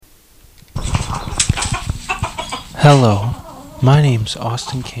Hello, my name's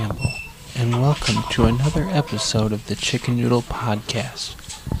Austin Campbell, and welcome to another episode of the Chicken Noodle Podcast.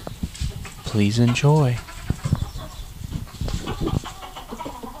 Please enjoy.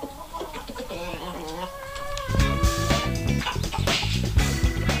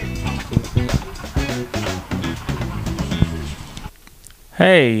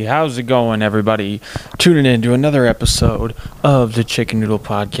 Hey, how's it going, everybody? Tuning in to another episode of the Chicken Noodle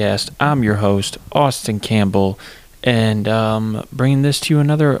Podcast. I'm your host, Austin Campbell, and bringing this to you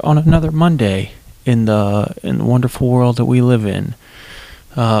on another Monday in the wonderful world that we live in.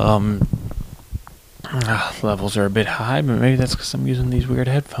 Levels are a bit high, but maybe that's because I'm using these weird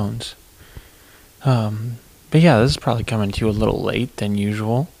headphones. But yeah, this is probably coming to you a little late than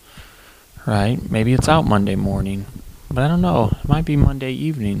usual, right? Maybe it's out Monday morning. But I don't know. It might be Monday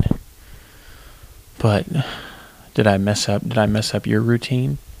evening. But did I mess up? Did I mess up your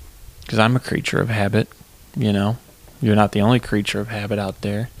routine? Because I'm a creature of habit. You know, you're not the only creature of habit out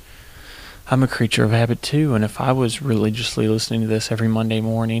there. I'm a creature of habit too. And if I was religiously listening to this every Monday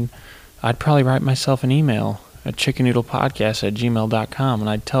morning, I'd probably write myself an email at chickennoodlepodcast@gmail.com, and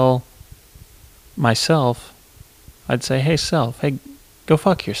I'd tell myself, I'd say, hey self, hey, go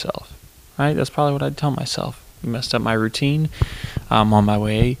fuck yourself. Right? That's probably what I'd tell myself. Messed up my routine. I'm on my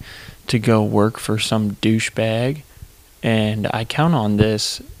way to go work for some douchebag, and I count on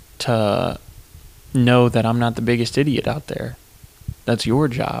this to know that I'm not the biggest idiot out there. That's your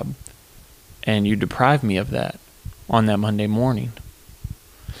job, and you deprive me of that on that Monday morning.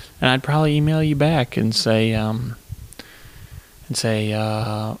 And I'd probably email you back and say, well,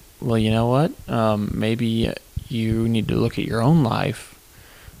 you know what? Maybe you need to look at your own life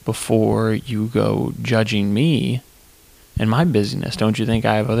before you go judging me and my busyness. Don't you think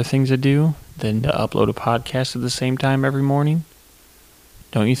I have other things to do than to upload a podcast at the same time every morning?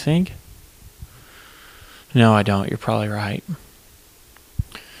 Don't you think? No, I don't. You're probably right.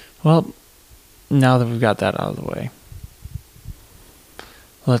 Well, now that we've got that out of the way,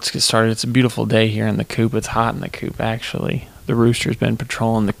 let's get started. It's a beautiful day here in the coop. It's hot in the coop, actually. The rooster's been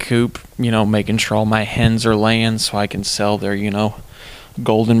patrolling the coop, making sure all my hens are laying so I can sell their,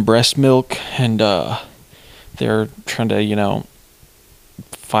 golden breast milk, and they're trying to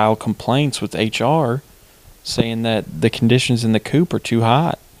file complaints with HR saying that the conditions in the coop are too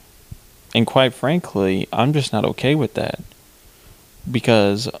hot. And quite frankly, I'm just not okay with that,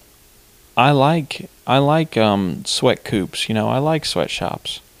 because I like sweat coops. I like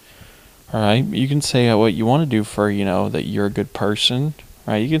sweatshops. All right, you can say what you want to do for that you're a good person,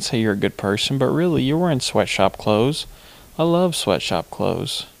 right? You can say you're a good person, but really you're wearing sweatshop clothes. I love sweatshop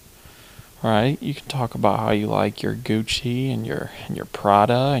clothes. All right, you can talk about how you like your Gucci and your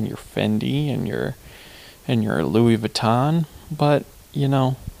Prada and your Fendi and your Louis Vuitton, but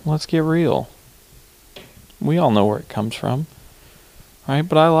let's get real. We all know where it comes from, right?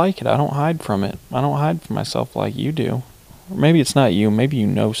 But I like it. I don't hide from it. I don't hide from myself like you do. Or maybe it's not you. Maybe you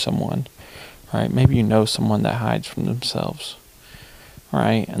know someone, right? Maybe you know someone that hides from themselves.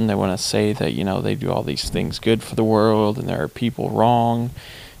 Right, and they want to say that, they do all these things good for the world, and there are people wrong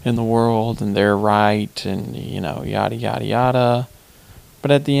in the world, and they're right, and, yada, yada, yada.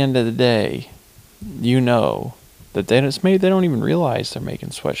 But at the end of the day, that maybe they don't even realize they're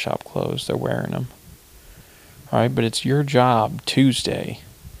making sweatshop clothes, they're wearing them. All right, but it's your job Tuesday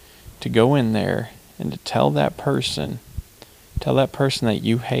to go in there and to tell that person that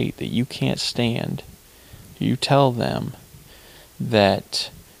you hate, that you can't stand, you tell them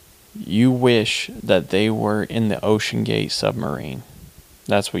that you wish that they were in the Ocean Gate submarine.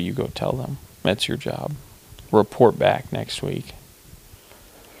 That's what you go tell them. That's your job. Report back next week.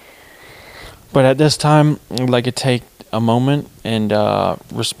 But at this time, I'd like to take a moment and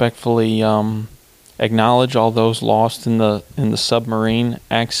respectfully acknowledge all those lost in the submarine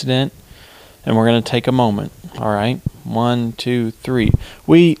accident. And we're going to take a moment. All right? 1, 2, 3.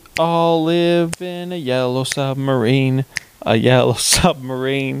 We all live in a yellow submarine. A yellow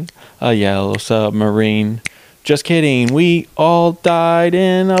submarine, a yellow submarine. Just kidding, we all died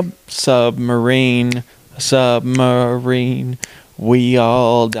in a submarine, a submarine. We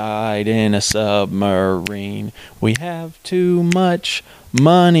all died in a submarine. We have too much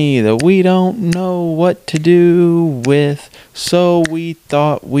money that we don't know what to do with, so we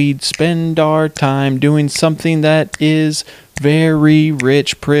thought we'd spend our time doing something that is very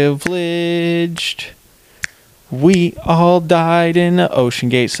rich privileged. We all died in an Ocean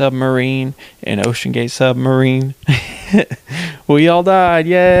Gate submarine. An Ocean Gate submarine. We all died.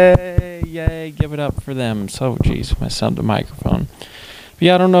 Yay. Yay. Give it up for them. So, geez, I messed up the microphone. But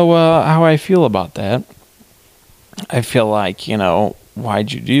yeah, I don't know how I feel about that. I feel like,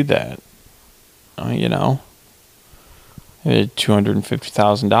 why'd you do that?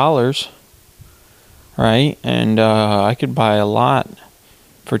 $250,000, right? And I could buy a lot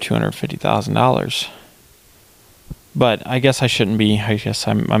for $250,000. But I guess I shouldn't be. I guess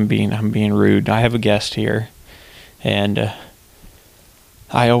I'm being rude. I have a guest here, and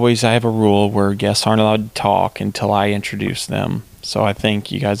I have a rule where guests aren't allowed to talk until I introduce them. So I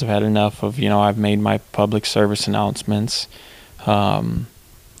think you guys have had enough of, I've made my public service announcements. Just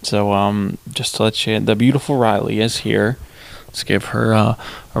to let you, the beautiful Rilee is here. Let's give her a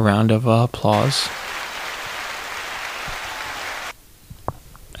round of applause.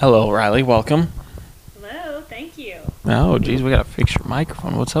 Hello, Rilee. Welcome. Hello. Thank you. Oh, geez, we gotta fix your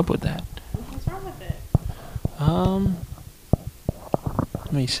microphone. What's up with that? What's wrong with it?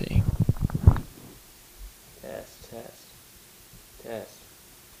 Let me see. Test.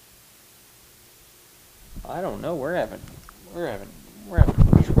 I don't know. We're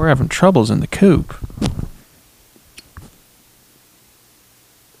having troubles in the coop.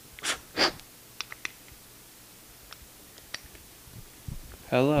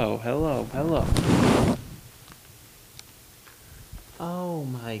 Hello. Oh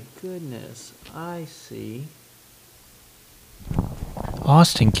my goodness, I see.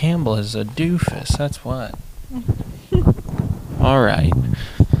 Austin Campbell is a doofus, that's what. Alright.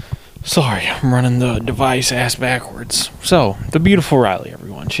 Sorry, I'm running the device ass backwards. So, the beautiful Rilee,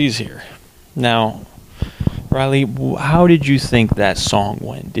 everyone, she's here. Now, Rilee, how did you think that song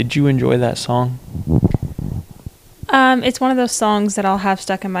went? Did you enjoy that song? It's one of those songs that I'll have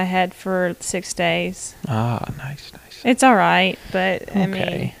stuck in my head for 6 days. Ah, nice. It's all right, but okay. I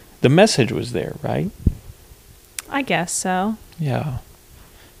mean, the message was there, right? I guess so. Yeah.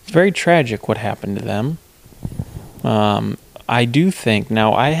 It's very tragic what happened to them. I do think,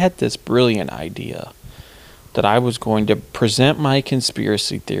 now I had this brilliant idea that I was going to present my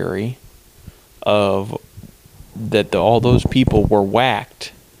conspiracy theory of that all those people were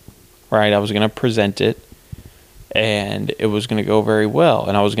whacked, right? I was going to present it, and it was going to go very well,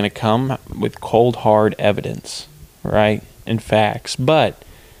 and I was going to come with cold, hard evidence, right, and facts. But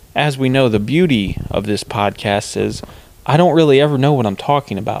as we know, the beauty of this podcast is I don't really ever know what I'm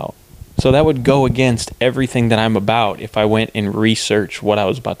talking about. So that would go against everything that I'm about if I went and researched what I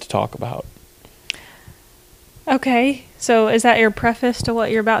was about to talk about. Okay, so is that your preface to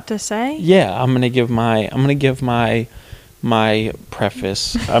what you're about to say? Yeah, I'm gonna give my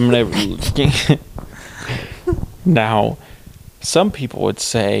preface. Now, some people would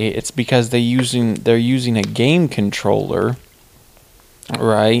say it's because they're using a game controller,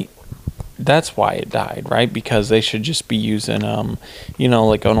 right? That's why it died, right? Because they should just be using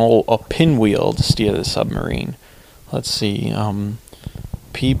like a pinwheel to steer the submarine. Let's see,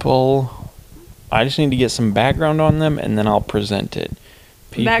 people. I just need to get some background on them, and then I'll present it.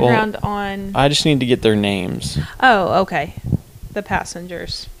 Background on. I just need to get their names. Oh, okay. The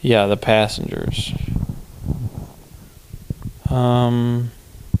passengers. Yeah, the passengers. 5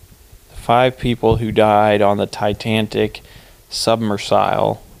 people who died on the Titanic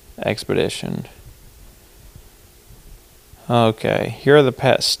submersible expedition. Okay, here are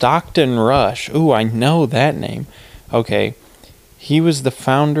the Stockton Rush. Ooh, I know that name. Okay, he was the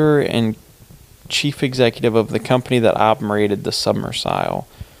founder and chief executive of the company that operated the submersible.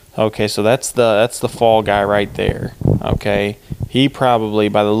 Okay, so that's the fall guy right there. Okay, he probably,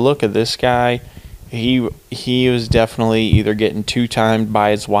 by the look of this guy, he was definitely either getting two-timed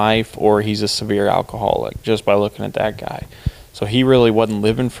by his wife or he's a severe alcoholic, just by looking at that guy. So he really wasn't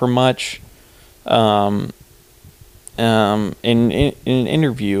living for much. In an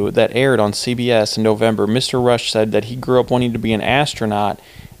interview that aired on CBS in November, Mr. Rush said that he grew up wanting to be an astronaut,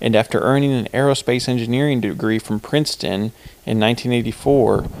 and after earning an aerospace engineering degree from Princeton in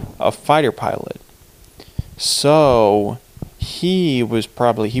 1984, a fighter pilot. So he was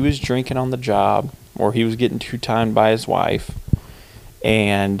drinking on the job, or he was getting two-timed by his wife,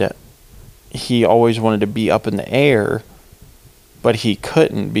 and he always wanted to be up in the air, but he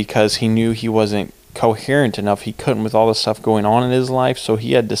couldn't because he knew he wasn't coherent enough. He couldn't with all the stuff going on in his life, so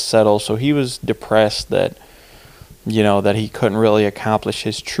he had to settle. So he was depressed that he couldn't really accomplish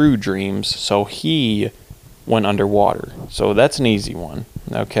his true dreams, so he went underwater. So that's an easy one,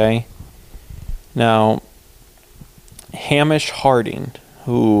 okay? Now, Hamish Harding,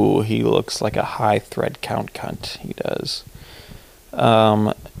 who he looks like a high thread count cunt, he does.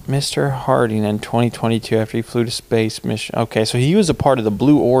 Mr. Harding in 2022 after he flew to space mission. Okay, so he was a part of the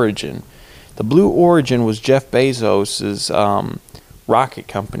Blue Origin. The Blue Origin was Jeff Bezos's rocket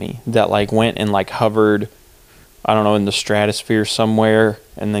company that went and hovered, I don't know, in the stratosphere somewhere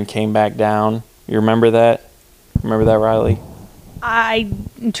and then came back down. You remember that? Remember that, Rilee?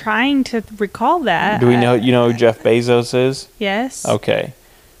 I'm trying to recall that. Do we know? You know who Jeff Bezos is? Yes. Okay.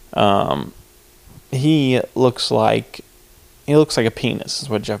 He looks like a penis. Is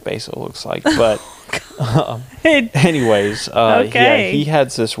what Jeff Bezos looks like. But anyways, Okay. yeah, he had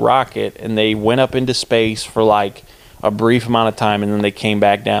this rocket, and they went up into space for like a brief amount of time, and then they came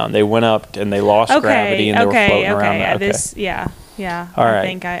back down. They went up and they lost gravity, and they were floating around. Yeah. All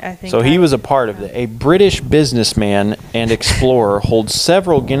right. I think. So he was a part of it. A British businessman and explorer holds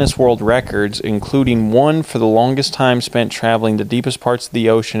several Guinness World Records, including one for the longest time spent traveling the deepest parts of the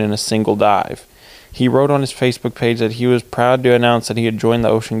ocean in a single dive. He wrote on his Facebook page that he was proud to announce that he had joined the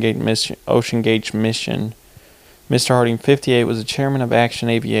Ocean Gate mission. Mr. Harding, 58, was the chairman of Action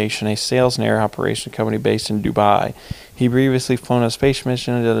Aviation, a sales and air operation company based in Dubai. He previously flown a space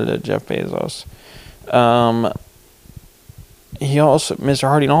mission. Jeff Bezos. Mr.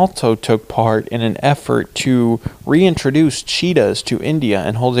 Harding also took part in an effort to reintroduce cheetahs to India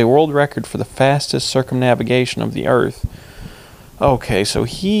and holds a world record for the fastest circumnavigation of the Earth. Okay, so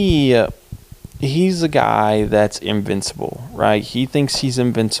he's a guy that's invincible, right? He thinks he's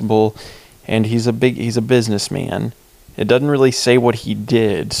invincible, and he's a businessman. It doesn't really say what he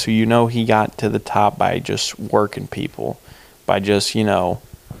did, so you know he got to the top by just working people, by just,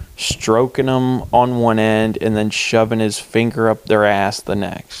 stroking them on one end and then shoving his finger up their ass the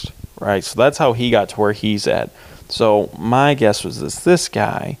next, right? So that's how he got to where he's at. So my guess was this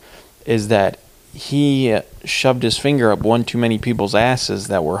guy is that he shoved his finger up one too many people's asses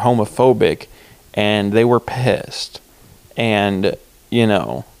that were homophobic, and they were pissed. And, he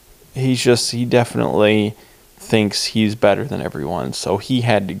definitely thinks he's better than everyone, so he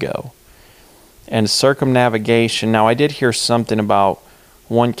had to go. And circumnavigation, now I did hear something about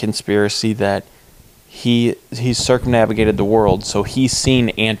one conspiracy that he circumnavigated the world, so he's seen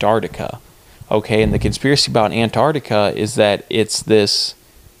Antarctica. Okay, and the conspiracy about Antarctica is that it's this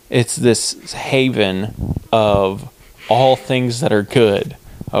haven of all things that are good.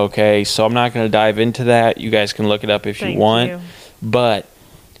 Okay, so I'm not going to dive into that. You guys can look it up if you want. But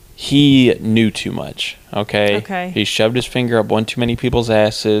he knew too much. Okay. He shoved his finger up one too many people's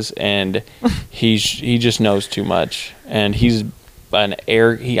asses, and he just knows too much. And he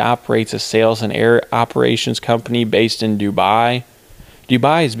operates a sales and air operations company based in Dubai.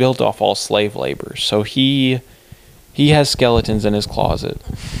 Dubai is built off all slave labor, so he has skeletons in his closet.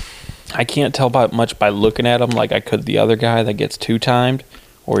 I can't tell much by looking at him like I could the other guy that gets two-timed,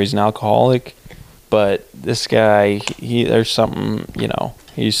 or he's an alcoholic. But this guy, there's something,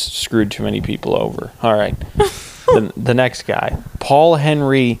 he's screwed too many people over. All right. The next guy, Paul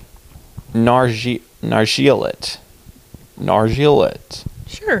Henry Nargillet.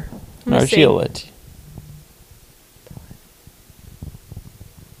 Sure. Nargillet.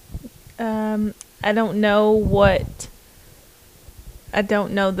 I don't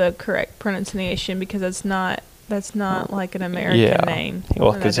know the correct pronunciation because that's not like an American name.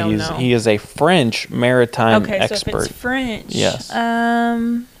 Well, because he is a French maritime expert. So if it's French, yes.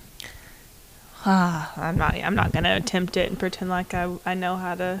 I'm not gonna attempt it and pretend like I know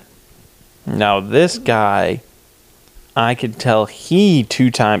how to. Now this guy, I could tell he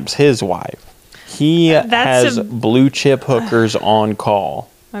two times his wife. He has blue chip hookers on call.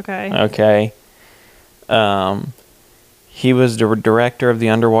 Okay. He was the director of the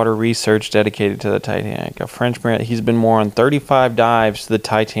underwater research dedicated to the Titanic. A French marine. He's been more than 35 dives to the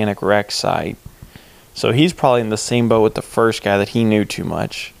Titanic wreck site. So he's probably in the same boat with the first guy that he knew too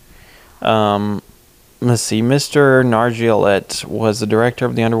much. Let's see. Mr. Nargillet was the director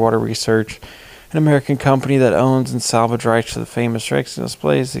of the underwater research, an American company that owns and salvage rights to the famous wrecks and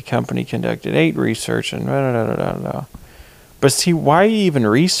displays. The company conducted 8 research and But see, why are you even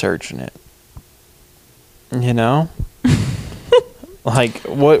researching it?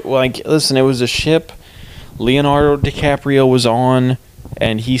 Listen, it was a ship Leonardo DiCaprio was on,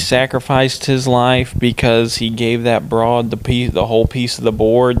 and he sacrificed his life because he gave that broad the whole piece of the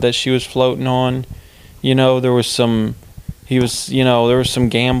board that she was floating on. There was some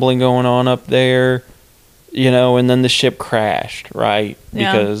gambling going on up there, and then the ship crashed, right?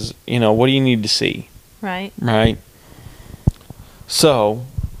 Yeah. Because, what do you need to see? Right. Right. So,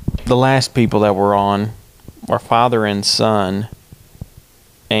 the last people that were on were father and son,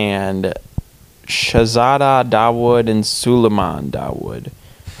 and Shahzada Dawood and Suleiman Dawood,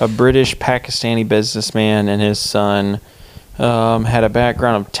 a British Pakistani businessman, and his son had a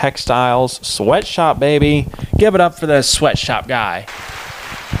background of textiles, sweatshop, baby. Give it up for the sweatshop guy.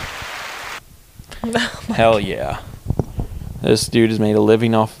 Hell yeah. This dude has made a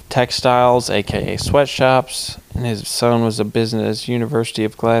living off of textiles, aka sweatshops, and his son was a business University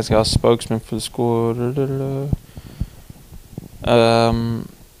of Glasgow spokesman for the school.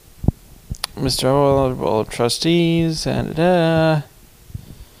 Mr. Well, trustees and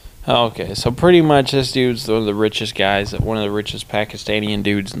okay, so pretty much this dude's one of the richest guys, one of the richest Pakistani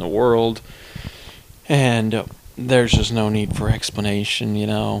dudes in the world, and there's just no need for explanation, you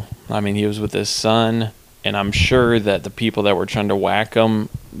know. I mean, he was with his son, and I'm sure that the people that were trying to whack him,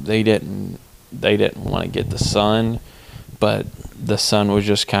 they didn't want to get the son, but the son was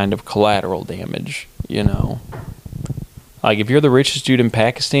just kind of collateral damage, you know. Like, if you're the richest dude in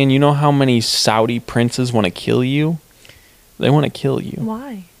Pakistan, you know how many Saudi princes want to kill you? They want to kill you.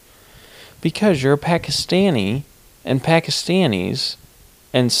 Why? Because you're a Pakistani, and Pakistanis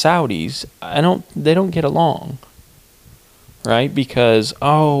and Saudis, they don't get along. Right? Because,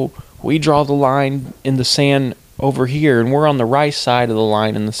 we draw the line in the sand over here, and we're on the right side of the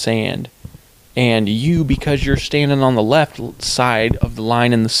line in the sand. And you, because you're standing on the left side of the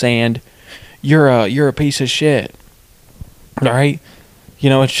line in the sand, you're a piece of shit. Right? You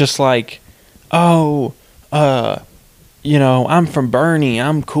know, it's just like, you know, I'm from Bernie,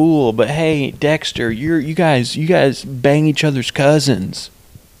 I'm cool, but hey, Dexter, you guys bang each other's cousins.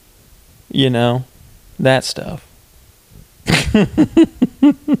 You know, that stuff.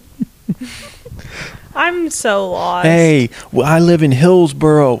 I'm so lost. Hey, well, I live in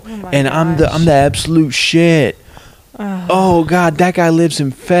Hillsboro, and I'm the absolute shit. Oh God, that guy lives in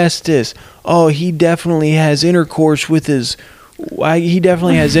Festus. Oh, he definitely has intercourse with he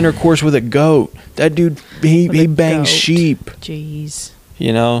definitely has intercourse with a goat. That dude, he bangs sheep. Jeez.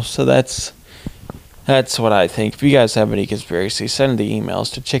 You know, so that's what I think. If you guys have any conspiracy, send the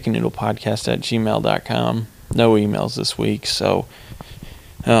emails to chickennoodlepodcast@gmail.com. No emails this week, so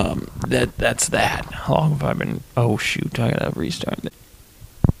that's that. How long have I been? Oh shoot, I gotta restart it.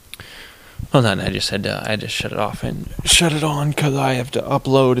 Hold on, I just shut it off and shut it on because I have to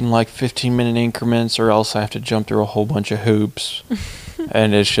upload in like 15-minute increments, or else I have to jump through a whole bunch of hoops,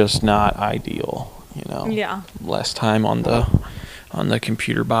 and it's just not ideal, you know. Yeah. Less time on the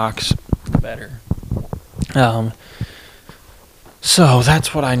computer box, the better. So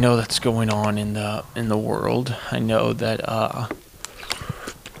that's what I know that's going on in the world. I know that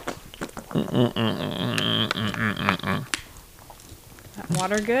That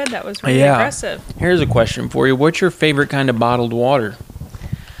water good? That was really aggressive. Here's a question for you. What's your favorite kind of bottled water?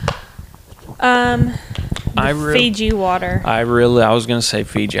 Fiji water. I was going to say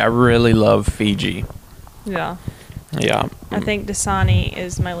Fiji. I really love Fiji. Yeah. Yeah. I think Dasani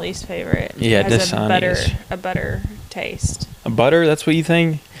is my least favorite. Yeah, it has Dasani a better taste. A butter? That's what you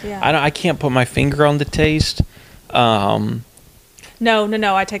think? Yeah. I can't put my finger on the taste.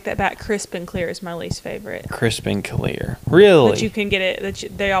 No, I take that back. Crisp and Clear is my least favorite. Crisp and Clear. Really? But you can get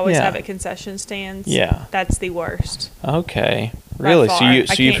it. They always have at concession stands. Yeah. That's the worst. Okay. Really? So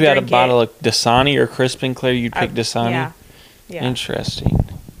if you had a bottle of Dasani or Crisp and Clear, you'd pick Dasani? Yeah. Interesting.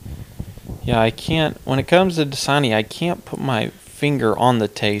 Yeah, I can't. When it comes to Dasani, I can't put my finger on the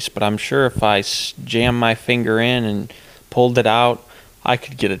taste, but I'm sure if I jam my finger in and pulled it out, I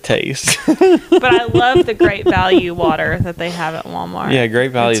could get a taste. But I love the Great Value water that they have at Walmart. Yeah,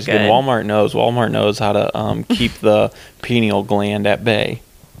 Great Value is good. Walmart knows how to keep the pineal gland at bay.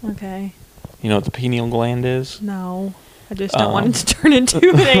 Okay. You know what the pineal gland is? No. I just don't want it to turn into an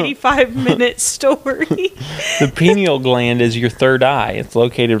 85-minute story. The pineal gland is your third eye. It's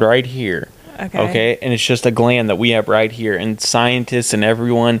located right here. Okay. And it's just a gland that we have right here. And scientists and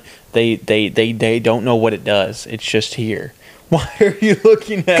everyone, they don't know what it does. It's just here. Why are you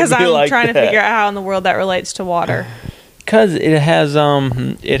looking at me like that? Because I'm trying to figure out how in the world that relates to water. Because it has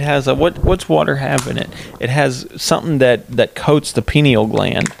what's water have in it? It has something that coats the pineal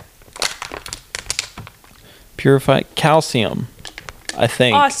gland. Purified calcium, I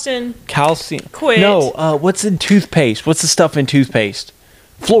think. Austin. Calcium. Quit. No, what's in toothpaste? What's the stuff in toothpaste?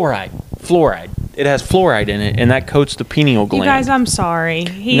 Fluoride. It has fluoride in it, and that coats the pineal gland. You guys, I'm sorry.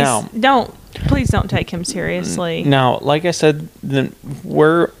 Please don't take him seriously. Now, like I said,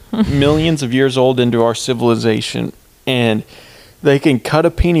 we're millions of years old into our civilization, and they can cut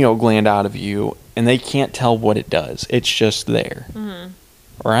a pineal gland out of you, and they can't tell what it does. It's just there. Mm-hmm.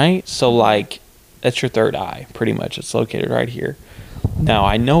 Right? So, like, that's your third eye, pretty much. It's located right here. Now,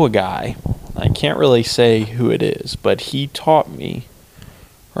 I know a guy. I can't really say who it is, but he taught me,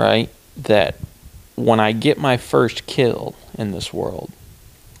 right, that when I get my first kill in this world,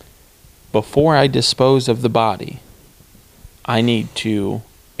 before I dispose of the body, I need to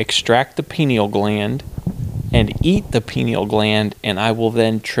extract the pineal gland and eat the pineal gland, and I will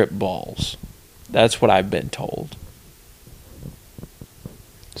then trip balls. That's what I've been told.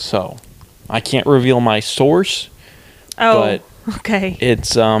 So, I can't reveal my source. Oh, but okay.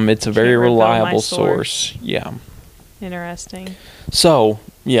 It's a very reliable source. Yeah. Interesting. So,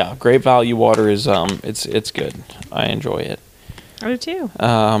 yeah, Great Value water is it's good. I enjoy it. I do too.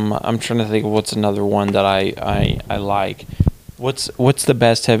 I'm trying to think of what's another one that I like. What's the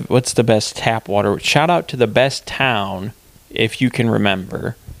best tap water? Shout out to the best town, if you can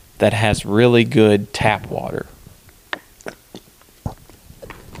remember, that has really good tap water.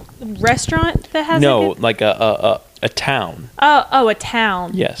 Restaurant that has No, a good... like a town. Oh, a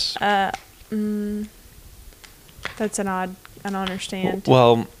town. Yes. That's an odd. I don't understand.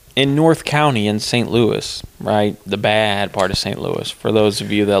 Well, in North County in St. Louis, right? The bad part of St. Louis. For those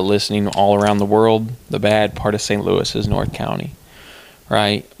of you that are listening all around the world, the bad part of St. Louis is North County,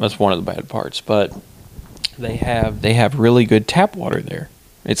 right? That's one of the bad parts. But they have really good tap water there.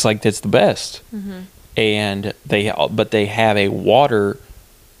 It's like it's the best. Mm-hmm. And they have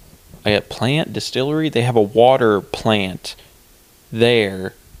a plant distillery. They have a water plant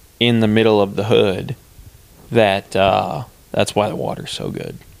there in the middle of the hood. That's why the water's so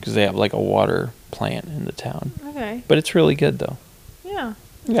good, because they have like a water plant in the town. Okay. But it's really good though. Yeah.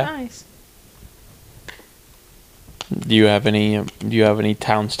 Yeah. Nice. Do you have any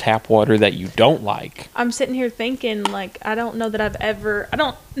town's tap water that you don't like? I'm sitting here thinking, like, I don't know that I've ever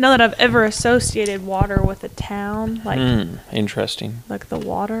associated water with a town. Like, interesting. like the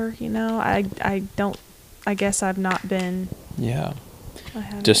water, you know. I don't. I guess I've not been. Yeah. I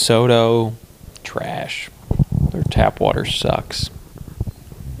haven't. DeSoto, trash. Their tap water sucks.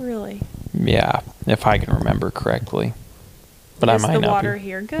 Really? Yeah, if I can remember correctly. But I might not be. Is the water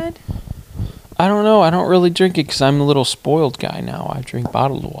here good? I don't know. I don't really drink it because I'm a little spoiled guy now. I drink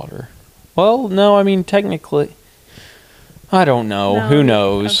bottled water. Well, no, I mean, technically. I don't know. No. Who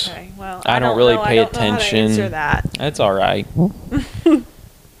knows? Okay, well, I don't really know. pay I don't attention. Know how to answer that. That's all right.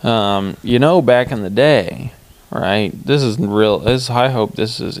 Back in the day, right? This is real. I hope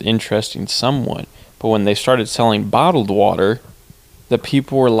this is interesting somewhat. But when they started selling bottled water, the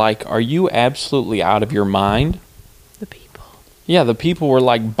people were like, "Are you absolutely out of your mind?" The people. Yeah, the people were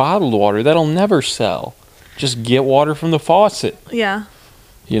like, "Bottled water, that'll never sell. Just get water from the faucet." Yeah.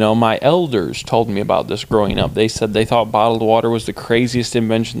 You know, my elders told me about this growing up. They said they thought bottled water was the craziest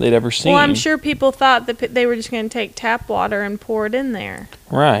invention they'd ever seen. Well, I'm sure people thought that they were just going to take tap water and pour it in there.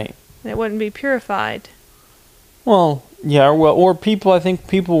 Right. And it wouldn't be purified. Well, yeah, or I think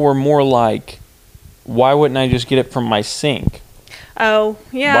people were more like, why wouldn't I just get it from my sink? Oh,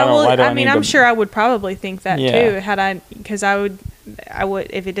 yeah. I'm sure I would probably think that too. Because I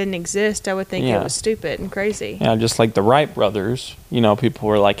would, if it didn't exist, I would think it was stupid and crazy. Yeah, just like the Wright brothers. You know, people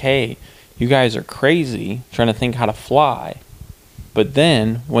were like, "Hey, you guys are crazy trying to think how to fly." But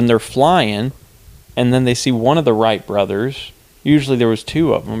then when they're flying, and then they see one of the Wright brothers. Usually there was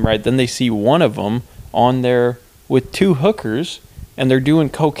two of them, right? Then they see one of them on there with two hookers, and they're doing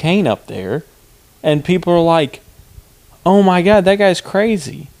cocaine up there, and people are like, "Oh my God, that guy's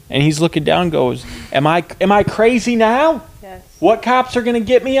crazy!" And he's looking down, and goes, "Am I crazy now? Yes. What cops are gonna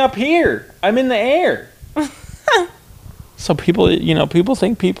get me up here? I'm in the air." So people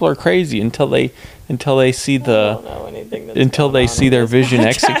think people are crazy until they see I don't know anything that's until they going see on their in this vision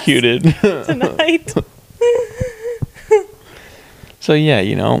podcast executed tonight. So yeah,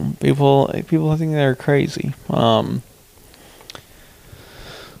 people think they're crazy.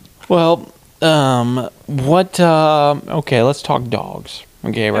 Okay, let's talk dogs.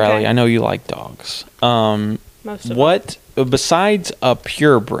 Okay, Rilee, Okay. I know you like dogs. Most of them. Besides a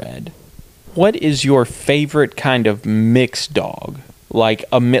purebred, what is your favorite kind of mixed dog? Like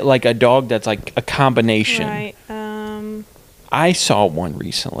a dog that's like a combination. Right. I saw one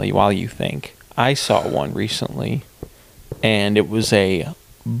recently. While you think, I saw one recently, and it was a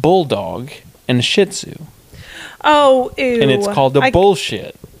bulldog and a Shih Tzu. Oh, ew. And it's called a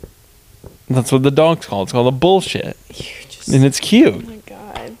bullshit. That's what the dog's called. It's called a bullshit. And it's cute. Oh my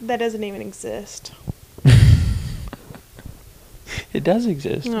God, that doesn't even exist. It does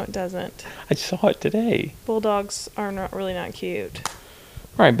exist. No, it doesn't. I saw it today. Bulldogs are not cute.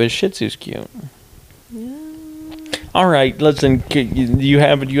 Right, but Shih Tzu's cute. Yeah. All right, listen. Do you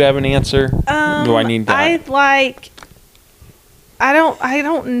have an answer? Do I need to? I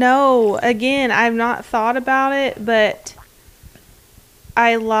don't know. Again, I've not thought about it, but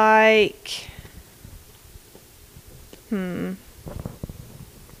I like.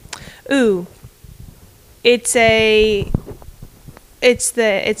 Ooh, it's an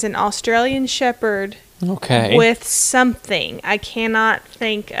Australian Shepherd. Okay. With something I cannot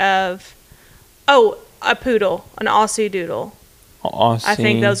think of. Oh, a poodle, an Aussie Doodle. Aussie. I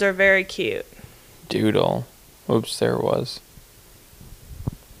think those are very cute. Doodle. Oops, there it was.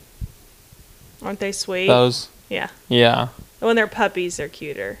 Aren't they sweet? Those. Yeah. Yeah. When they're puppies, they're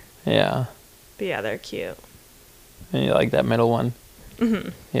cuter. Yeah. But yeah, they're cute. And you like that middle one? Mm-hmm.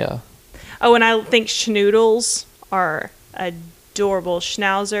 Yeah. Oh, and I think schnoodles are adorable.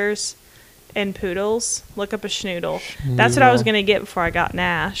 Schnauzers and poodles. Look up a schnoodle. That's what I was going to get before I got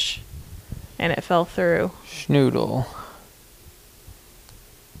Nash. And it fell through. Schnoodle.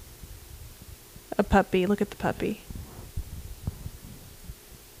 A puppy. Look at the puppy.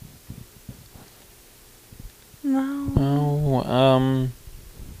 No. Oh,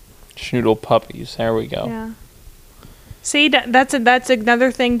 schnoodle puppies. There we go. Yeah. See, that's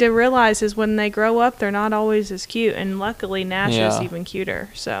another thing to realize is when they grow up, they're not always as cute. And luckily, Nash is even cuter.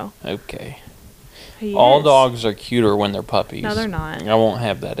 So. Okay. All dogs are cuter when they're puppies. No, they're not. I won't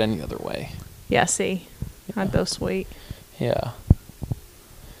have that any other way. Yeah, see? Aren't those sweet? Yeah.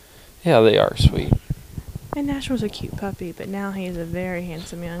 Yeah, they are sweet. And Nash was a cute puppy, but now he is a very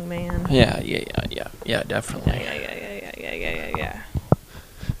handsome young man. Yeah, definitely. Yeah.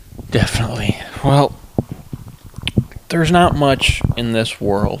 Definitely. Well, there's not much in this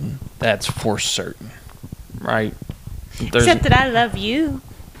world that's for certain, right? Except that I love you.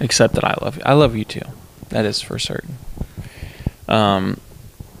 Except that I love you. I love you too. That is for certain.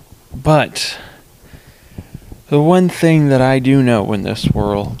 But the one thing that I do know in this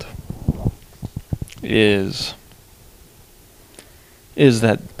world is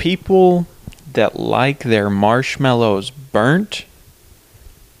that people that like their marshmallows burnt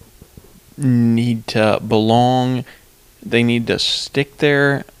need to belong. They need to stick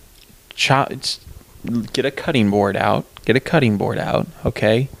their get a cutting board out.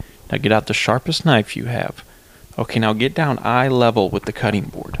 Okay? Now get out the sharpest knife you have. Okay, now get down eye level with the cutting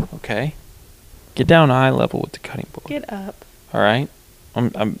board, okay? Get down eye level with the cutting board. Get up. All right?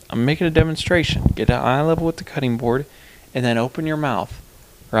 I'm making a demonstration. Get down eye level with the cutting board and then open your mouth,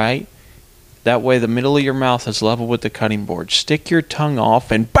 right? That way the middle of your mouth is level with the cutting board. Stick your tongue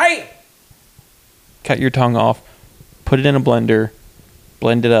off and bang! Cut your tongue off. Put it in a blender.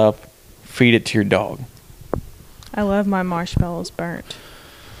 Blend it up. Feed it to your dog. I love my marshmallows burnt.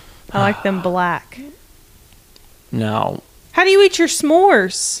 I like them black. Now, how do you eat your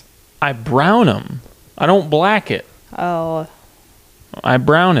s'mores? I brown them. I don't black it. Oh. I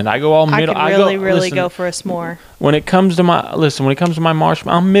brown it. I go all middle. I could really go for a s'more. When it comes to my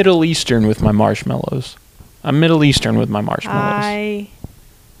marshmallow, I'm Middle Eastern with my marshmallows. I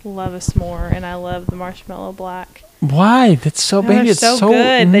love a s'more, and I love the marshmallow black. Why? That's so baby. It's so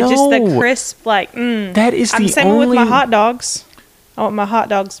good. No. Just the crisp, like. That is I'm the same only. with my hot dogs. I want my hot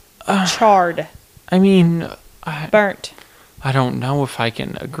dogs charred. I mean, burnt. I don't know if I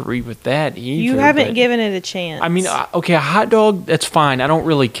can agree with that either. You haven't given it a chance. I mean, okay, a hot dog, that's fine. I don't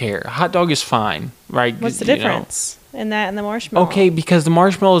really care. A hot dog is fine, right? What's the difference in that and the marshmallow? Okay, because the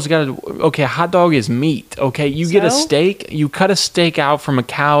marshmallow's got a hot dog is meat, okay? You get a steak, you cut a steak out from a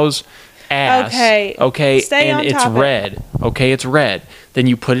cow's ass, okay? Stay and on it's top red, okay? It's red. Then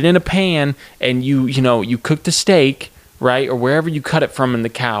you put it in a pan and you cook the steak, right? Or wherever you cut it from in the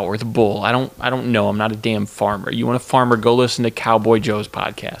cow or the bull. I don't know. I'm not a damn farmer. You want a farmer, go listen to Cowboy Joe's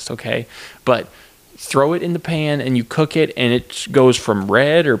podcast, okay? But throw it in the pan and you cook it and it goes from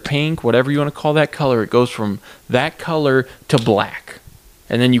red or pink, whatever you want to call that color. It goes from that color to black.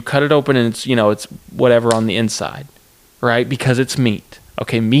 And then you cut it open and it's whatever on the inside, right? Because it's meat.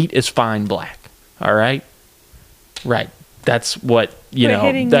 Okay, meat is fine black. All right? Right. That's what,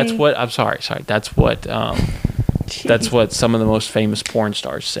 that's what, I'm sorry. That's what, that's what some of the most famous porn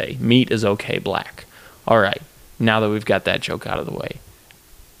stars say. Meat is okay black. All right. Now that we've got that joke out of the way.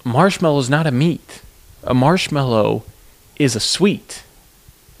 Marshmallow is not a meat. A marshmallow is a sweet.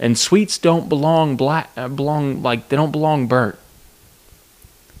 And sweets don't belong black, they don't belong burnt.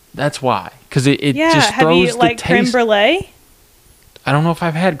 That's why. Because it just throws the taste. Have you creme brulee? I don't know if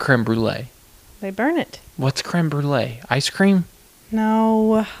I've had creme brulee. They burn it. What's creme brulee? Ice cream? No,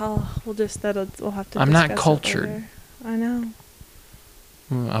 we'll have to. I'm not cultured. I know.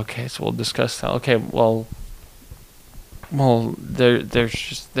 Okay, so we'll discuss that. Okay, well,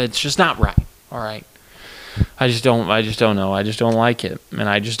 that's just not right. All right, I just don't know. I just don't like it, and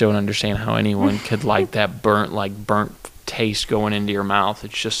I just don't understand how anyone could like that burnt taste going into your mouth.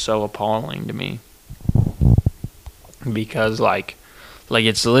 It's just so appalling to me. Because like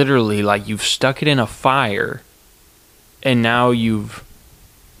it's literally like you've stuck it in a fire. And now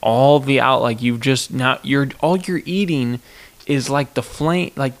all you're eating is like the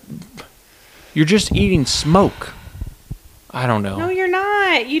flame, like you're just eating smoke. I don't know. No, you're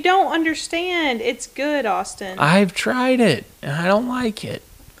not. You don't understand. It's good, Austin. I've tried it and I don't like it.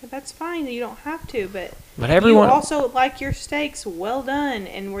 Okay, that's fine. You don't have to, but everyone you also like your steaks well done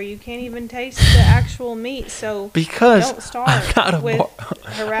and where you can't even taste the actual meat. So because don't start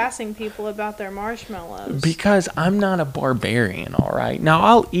harassing people about their marshmallows? Because I'm not a barbarian, all right? Now,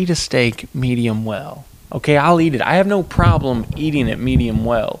 I'll eat a steak medium well. Okay, I'll eat it. I have no problem eating it medium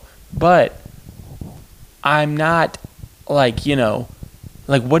well. But I'm not, like,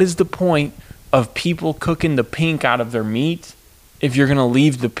 what is the point of people cooking the pink out of their meat if you're going to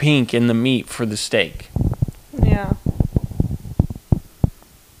leave the pink in the meat for the steak? Yeah.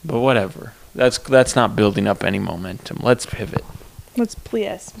 But whatever. That's not building up any momentum. Let's pivot. Let's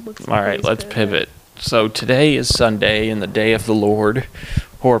All right, let's pivot. So today is Sunday and the day of the Lord,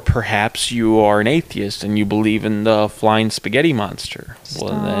 or perhaps you are an atheist and you believe in the flying spaghetti monster. Stop.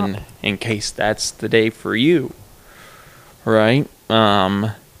 Well, then, in case that's the day for you, right?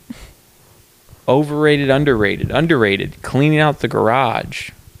 Overrated, underrated. Underrated, cleaning out the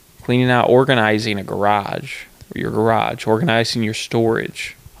garage. Organizing a garage. Your garage. Organizing your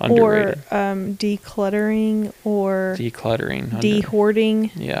storage. Underrated. Or decluttering or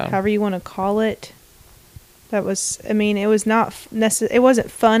de-hoarding. Yeah. However you want to call it. That was, it was not it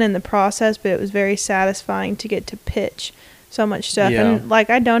wasn't fun in the process, but it was very satisfying to get to pitch so much stuff. Yeah. And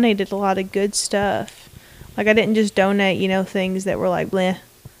I donated a lot of good stuff. I didn't just donate, things that were bleh.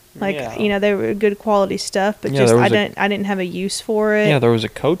 They were good quality stuff, but I didn't have a use for it. Yeah, there was a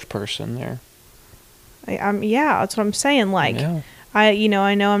Coach person there. That's what I'm saying. Yeah. I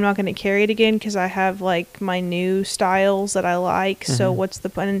know I'm not going to carry it again because I have my new styles that I like. Mm-hmm. So what's the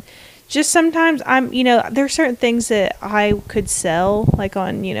point? And just sometimes there's certain things that I could sell on,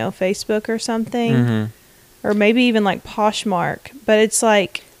 Facebook or something, mm-hmm. or maybe even Poshmark, but it's a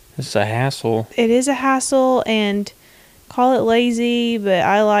hassle. It is a hassle, and call it lazy, but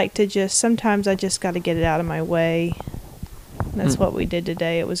I like to sometimes I just got to get it out of my way. And that's what we did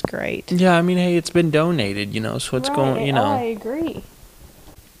today. It was great. Yeah, hey, it's been donated, so it's going, Oh, I agree.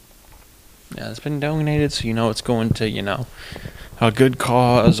 Yeah, it's been donated, so it's going to, a good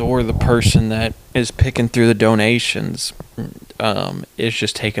cause, or the person that is picking through the donations is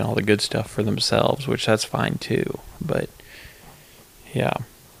just taking all the good stuff for themselves, which that's fine too. But, yeah.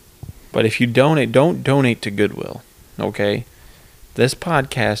 But if you donate, don't donate to Goodwill, okay? This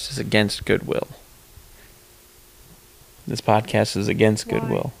podcast is against Goodwill.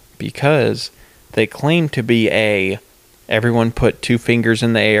 Goodwill because they claim to be everyone put 2 fingers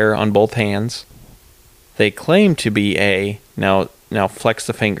in the air on both hands. They claim to be now flex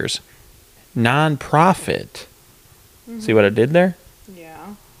the fingers, non-profit. Mm-hmm. See what I did there?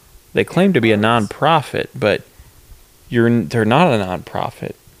 Yeah. They claim to be a non-profit, but they're not a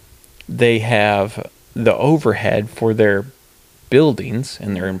non-profit. They have the overhead for their buildings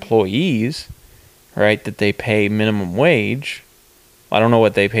and their employees, right, that they pay minimum wage. I don't know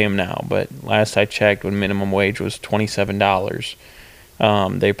what they pay them now, but last I checked, when minimum wage was $27,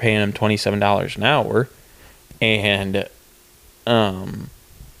 they're paying them $27 an hour, and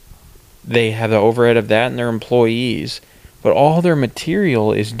they have the overhead of that and their employees, but all their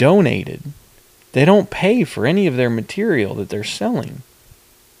material is donated. They don't pay for any of their material that they're selling.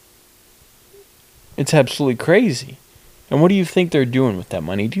 It's absolutely crazy. And what do you think they're doing with that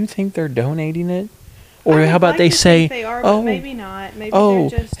money? Do you think they're donating it? Or how about they say, but maybe not. Maybe they're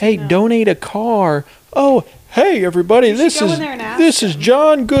just, donate a car. Oh, hey, everybody, this is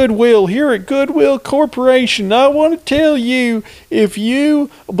John Goodwill here at Goodwill Corporation. I want to tell you, if you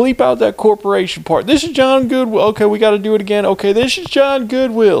bleep out that corporation part, this is John Goodwill. Okay, we got to do it again. Okay, this is John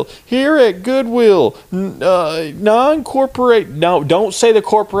Goodwill here at Goodwill. Non-corporate. No, don't say the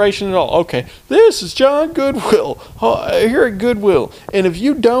corporation at all. Okay, this is John Goodwill here at Goodwill. And if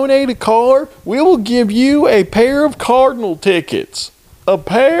you donate a car, we will give you a pair of Cardinal tickets. A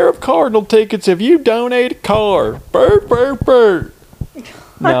pair of Cardinal tickets if you donate a car. Burr, burr, burr.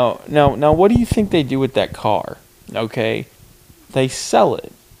 Now, what do you think they do with that car? Okay? They sell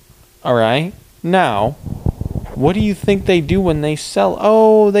it. All right? Now, what do you think they do when they sell?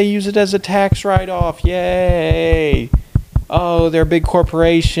 Oh, they use it as a tax write-off. Yay. Oh, they're a big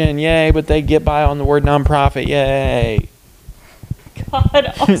corporation. Yay, but they get by on the word nonprofit. Yay.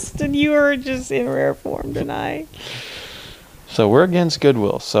 God, Austin, you are just in rare form tonight. So we're against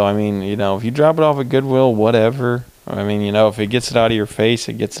Goodwill. So, if you drop it off at Goodwill, whatever. If it gets it out of your face,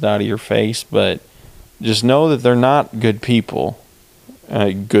 it gets it out of your face. But just know that they're not good people.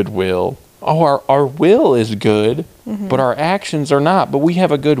 Goodwill. Oh, our will is good, mm-hmm. but our actions are not. But we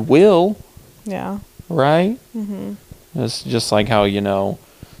have a good will. Yeah. Right? Mm-hmm. It's just like how,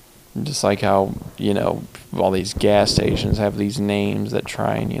 all these gas stations have these names that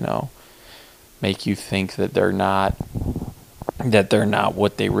try and, make you think that they're not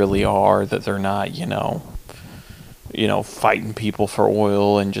what they really are, that they're not, fighting people for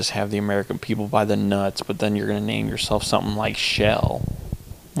oil and just have the American people by the nuts, but then you're going to name yourself something like Shell.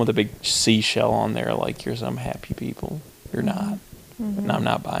 with a big seashell on there, like you're some happy people. You're not. Mm-hmm. And I'm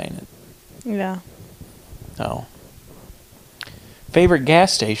not buying it. Yeah. No. Favorite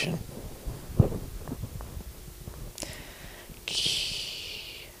gas station?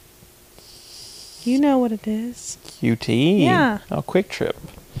 You know what it is. QT. Yeah. Oh, Quick Trip.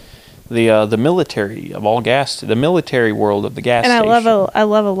 The military of all the military world of the gas And station. I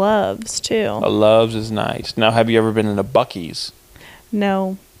love a Love's too. A Love's is nice. Now, have you ever been in a Buc-ee's?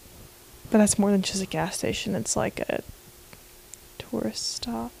 No. But that's more than just a gas station. It's like a tourist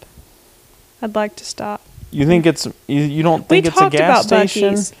stop. I'd like to stop. You think it's you don't think it's a gas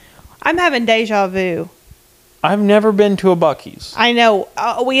station? Buc-ee's. I'm having deja vu. I've never been to a Buc-ee's. I know.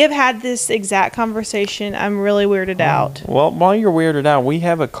 We have had this exact conversation. I'm really weirded out. Well, while you're weirded out, we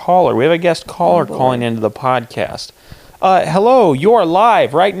have a caller. We have a guest caller calling into the podcast. Hello, you are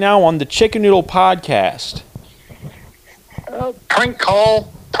live right now on the Chicken Noodle Podcast. Prank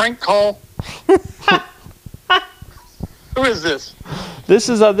call. Who is this? This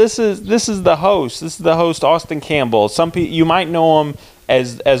is the host. This is the host, Austin Campbell. Some people, you might know him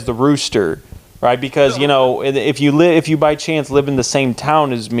as the Rooster, right? Because if you by chance live in the same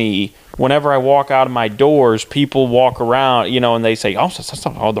town as me, whenever I walk out of my doors, people walk around, and they say, "Oh,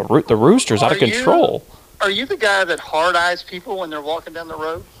 the Rooster's out of control." Are you the guy that hard eyes people when they're walking down the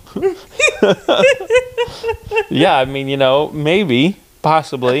road? Yeah, I mean, maybe,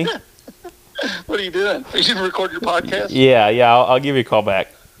 possibly. What are you doing? Are you going to record your podcast? Yeah, I'll give you a call back.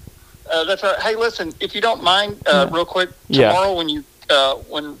 That's all right. Hey, listen, if you don't mind, real quick, tomorrow when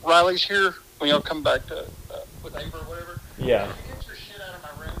Rilee's here, when y'all come back to with Ava or whatever, yeah. Get your shit out of my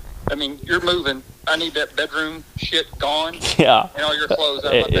room. I mean, you're moving. I need that bedroom shit gone. Yeah. And all your clothes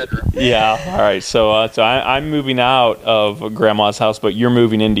out of my bedroom. Yeah. All right. So I'm moving out of Grandma's house, but you're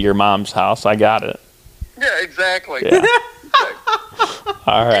moving into your mom's house. I got it. Yeah, exactly. Yeah.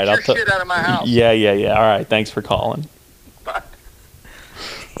 All right. Get your shit out of my house. Yeah. All right. Thanks for calling. Bye.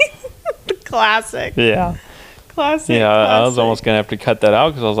 Classic. Yeah. Classic. Yeah. I was classic. almost gonna have to cut that out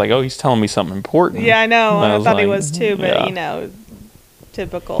because I was like, oh, he's telling me something important. Yeah, I know. And I thought he like, was too, but yeah.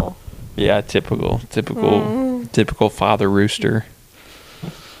 Typical. Yeah, typical father rooster.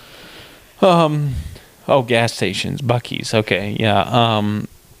 Gas stations, Buc-ee's. Okay, yeah.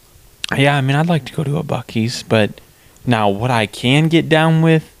 Yeah, I mean, I'd like to go to a Buc-ee's, but now what I can get down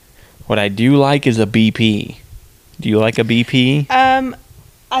with, what I do like is a BP. Do you like a BP?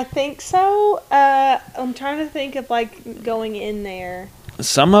 I think so. I'm trying to think of like going in there.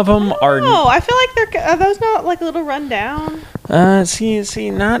 Some of them are. Oh, I feel like are those not like a little rundown?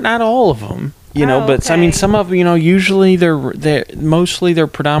 See, not all of them. But okay. I mean, some of usually they're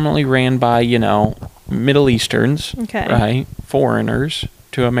predominantly ran by Middle Easterns, okay, right? Foreigners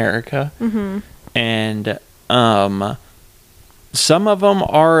to America, mm-hmm. and some of them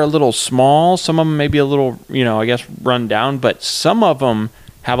are a little small. Some of them maybe a little, I guess run down, but some of them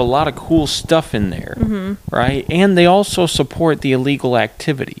have a lot of cool stuff in there, mm-hmm. right? And they also support the illegal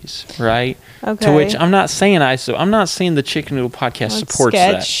activities, right? Okay. To which I'm not saying the Chicken Noodle Podcast supports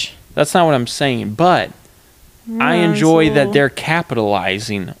that. That's not what I'm saying, but I enjoy that they're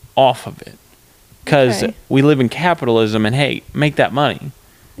capitalizing off of it because we live in capitalism, and hey, make that money.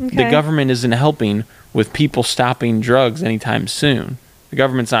 Okay. The government isn't helping with people stopping drugs anytime soon. The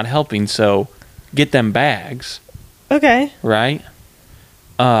government's not helping, so get them bags. Okay. Right?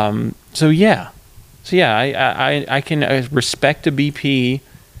 I can respect a BP.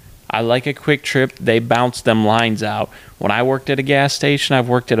 I like a Quick Trip. They bounce them lines out. When I worked at a gas station, I've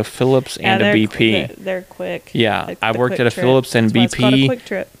worked at a Phillips and a BP. They're quick. Yeah, I worked at a Trip. Phillips and That's why it's called a Quick BP.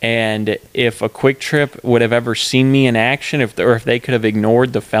 Trip. And if a Quick Trip would have ever seen me in action, if they could have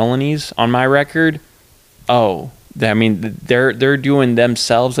ignored the felonies on my record, they're doing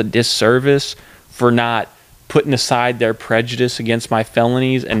themselves a disservice for not putting aside their prejudice against my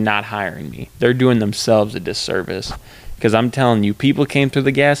felonies and not hiring me. They're doing themselves a disservice. Because I'm telling you, people came through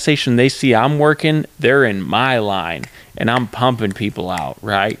the gas station, they see I'm working, they're in my line, and I'm pumping people out,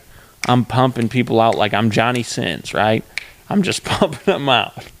 right? I'm pumping people out like I'm Johnny Sins, right? I'm just pumping them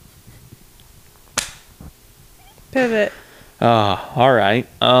out. Pivot. All right.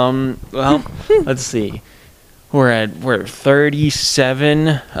 Well, let's see. We're at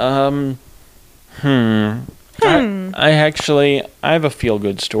 37. I have a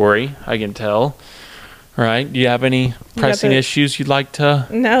feel-good story, I can tell. Right? Do you have any pressing issues you'd like to?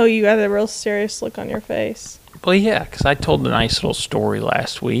 No, you got a real serious look on your face. Well, yeah, because I told a nice little story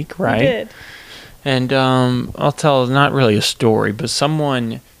last week, right? You did. And I'll tell not really a story, but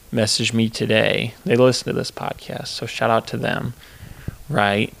someone messaged me today. They listen to this podcast, so shout out to them,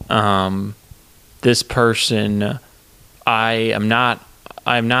 right? This person, I am not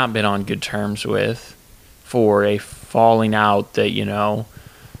I've not been on good terms with for a falling out that,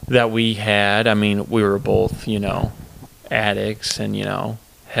 that we had. I mean, we were both, addicts and,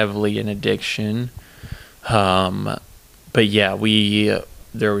 heavily in addiction. But yeah,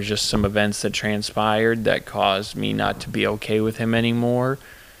 there was just some events that transpired that caused me not to be okay with him anymore.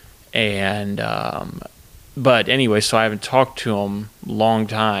 And, but anyway, so I haven't talked to him long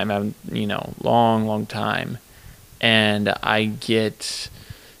time. Long time. And I get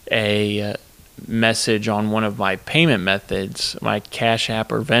a message on one of my payment methods, my Cash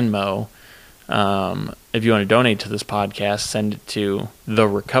App or Venmo. If you want to donate to this podcast, send it to The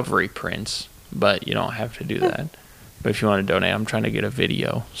Recovery Prince, but you don't have to do that. But if you want to donate, I'm trying to get a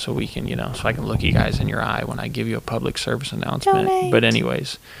video so we can, so I can look you guys in your eye when I give you a public service announcement. Donate. But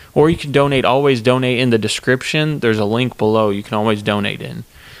anyways, or you can donate, always donate in the description. There's a link below you can always donate in.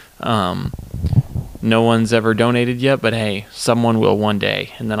 No one's ever donated yet, but hey, someone will one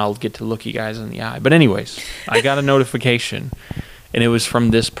day, and then I'll get to look you guys in the eye. But anyways, I got a notification, and it was from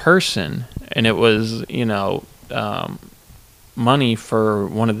this person, and it was, money for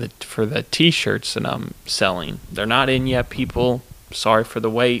for the T-shirts that I'm selling. They're not in yet, people. Sorry for the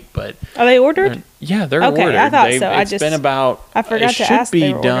wait, but are they ordered? Yeah, they're okay, ordered. I thought so. It's been about. I forgot to ask. It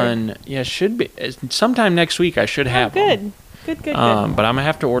should be done. Yeah, should be sometime next week. I should have them. Good. But I'm gonna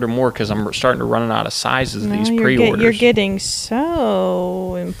have to order more because I'm starting to run out of sizes of these pre-orders. You're getting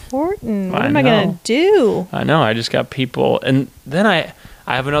so important. What am I gonna do? I know. I just got people, and then I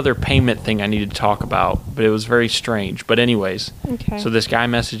have another payment thing I need to talk about, but it was very strange. But anyways, okay. So this guy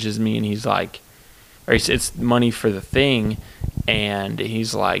messages me, and he's like, it's money for the thing, and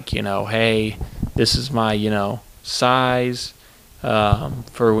he's like, hey, this is my, size,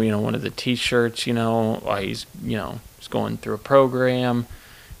 for, one of the T-shirts, he's, he's going through a program.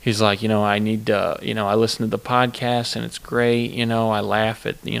 He's like, I need to, I listen to the podcast and it's great. I laugh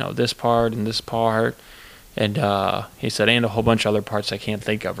at, this part and this part. And he said, and a whole bunch of other parts I can't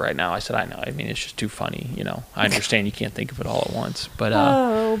think of right now. I said, I know. I mean, it's just too funny. I understand you can't think of it all at once. But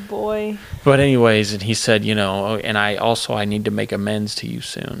oh, boy. But anyways, and he said, and I need to make amends to you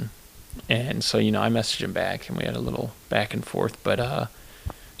soon. And so, I messaged him back and we had a little back and forth. But,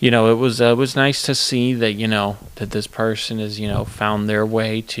 it was nice to see that, that this person has, found their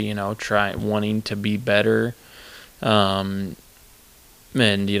way to, try wanting to be better. And,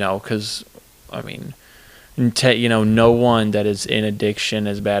 because, I mean, no one that is in addiction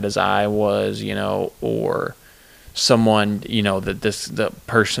as bad as I was, or someone, the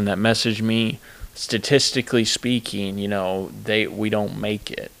person that messaged me, statistically speaking, we don't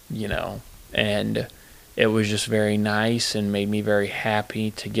make it, and it was just very nice and made me very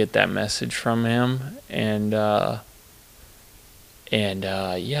happy to get that message from him. And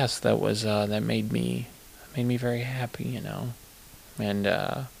yes, that was, that made me very happy, and,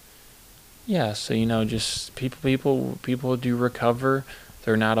 yeah, so, just people do recover.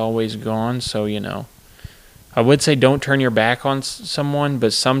 They're not always gone. So, I would say don't turn your back on someone,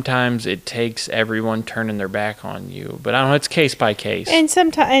 but sometimes it takes everyone turning their back on you. But I don't know, it's case by case. And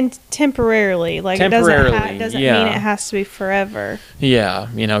sometimes temporarily, like temporarily, it doesn't mean it has to be forever. Yeah,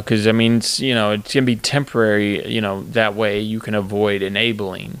 because I mean, it's going to be temporary, that way you can avoid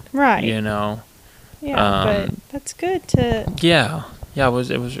enabling. Right. Yeah, but that's good to. Yeah. Yeah, it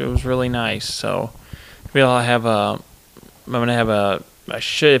was really nice. So maybe I'm gonna have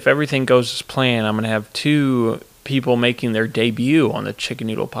if everything goes as planned, I'm gonna have 2 people making their debut on the Chicken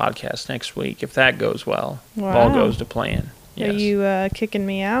Noodle podcast next week. If that goes well, wow. If all goes to plan. Yes. Are you kicking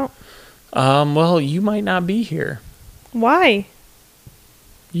me out? Well, you might not be here. Why?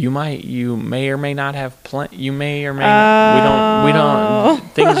 You may or may not have you may or may not. We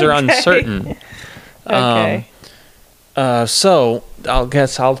don't. Things are uncertain. Okay. So I'll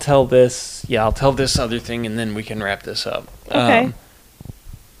tell this. Yeah, I'll tell this other thing, and then we can wrap this up. Okay.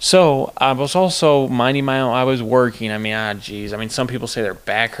 So I was also minding my own. I was working. I mean, some people say their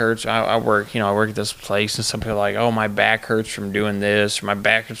back hurts. I work. I work at this place, and some people are like, oh, my back hurts from doing this, or my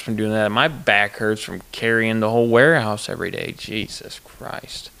back hurts from doing that. My back hurts from carrying the whole warehouse every day. Jesus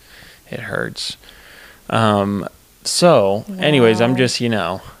Christ, it hurts. So, anyways, I'm just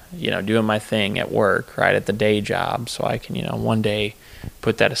doing my thing at work, right, at the day job, so I can, one day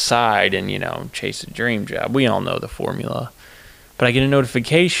put that aside and, chase a dream job. We all know the formula. But I get a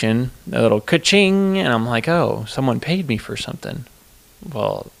notification, a little ka-ching, and I'm like, oh, someone paid me for something.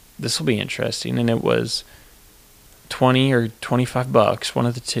 Well, this will be interesting. And it was $20 or $25, one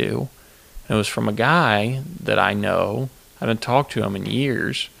of the two. And it was from a guy that I know. I haven't talked to him in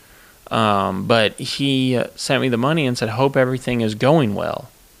years. But he sent me the money and said, hope everything is going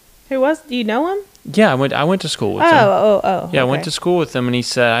well. Who was? Do you know him? Yeah, I went to school with him. Oh. Yeah, okay. I went to school with him, and he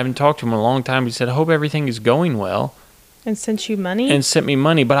said, I haven't talked to him in a long time. He said, I hope everything is going well. And sent you money? And sent me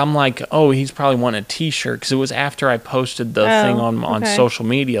money, but I'm like, oh, he's probably wanting a T-shirt, because it was after I posted the thing on social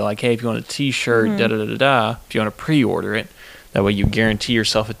media, like, hey, if you want a T-shirt, da-da-da-da-da, if you want to pre-order it, that way you guarantee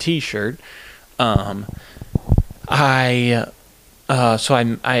yourself a T-shirt. So I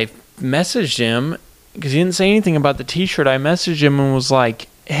messaged him, because he didn't say anything about the T-shirt. I messaged him and was like,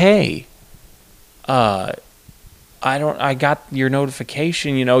 hey, I got your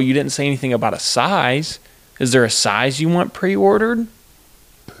notification, you didn't say anything about a size. Is there a size you want pre-ordered?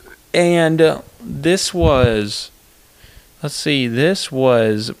 And this was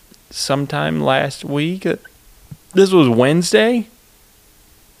sometime last week. This was Wednesday,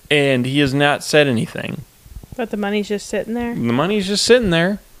 and he has not said anything. But the money's just sitting there? The money's just sitting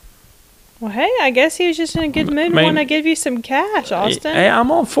there. Well, hey, I guess he was just in a good mood and want to give you some cash, Austin. Hey, I'm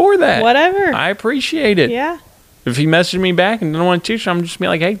all for that. Whatever. I appreciate it. Yeah. If he messaged me back and didn't want to teach, I'm just be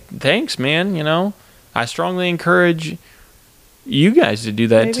like, hey, thanks, man, I strongly encourage you guys to do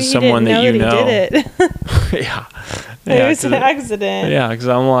that. Maybe to someone that you know. He did it. Yeah. It was an accident. Yeah, because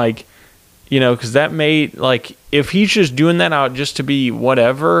I'm like, because that made, like, if he's just doing that out just to be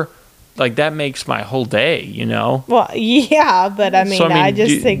whatever, like, that makes my whole day, Well, yeah, but I mean, so, I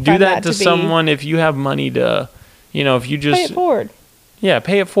just think do that to to someone if you have money to, if you just pay it forward. Yeah,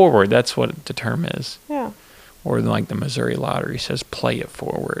 pay it forward. That's what the term is. Yeah. Or like the Missouri Lottery says, play it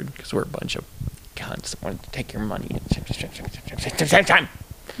forward, because we're a bunch of cunts that want to take your money.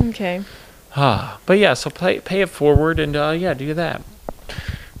 Okay. But yeah, so pay it forward and do that.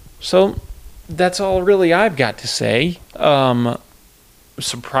 So that's all really I've got to say.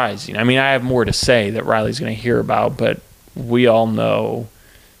 Surprising. I mean, I have more to say that Riley's going to hear about, but we all know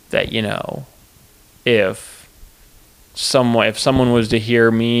that, if someone was to hear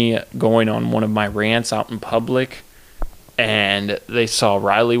me going on one of my rants out in public and they saw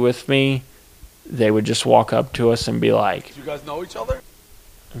Rilee with me, they would just walk up to us and be like, do you guys know each other?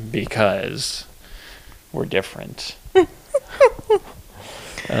 Because we're different. Do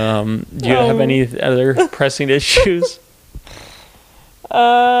you have any other pressing issues?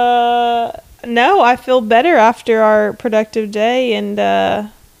 No, I feel better after our productive day and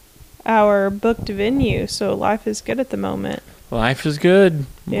our booked venue, so life is good at the moment. Life is good.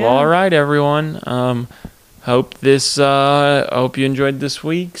 Yeah. Well, all right, everyone. Hope you enjoyed this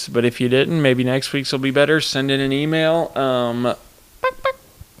week's, but if you didn't, maybe next week's will be better. Send in an email.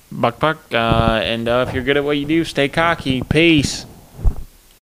 Buck. And if you're good at what you do, stay cocky. Peace.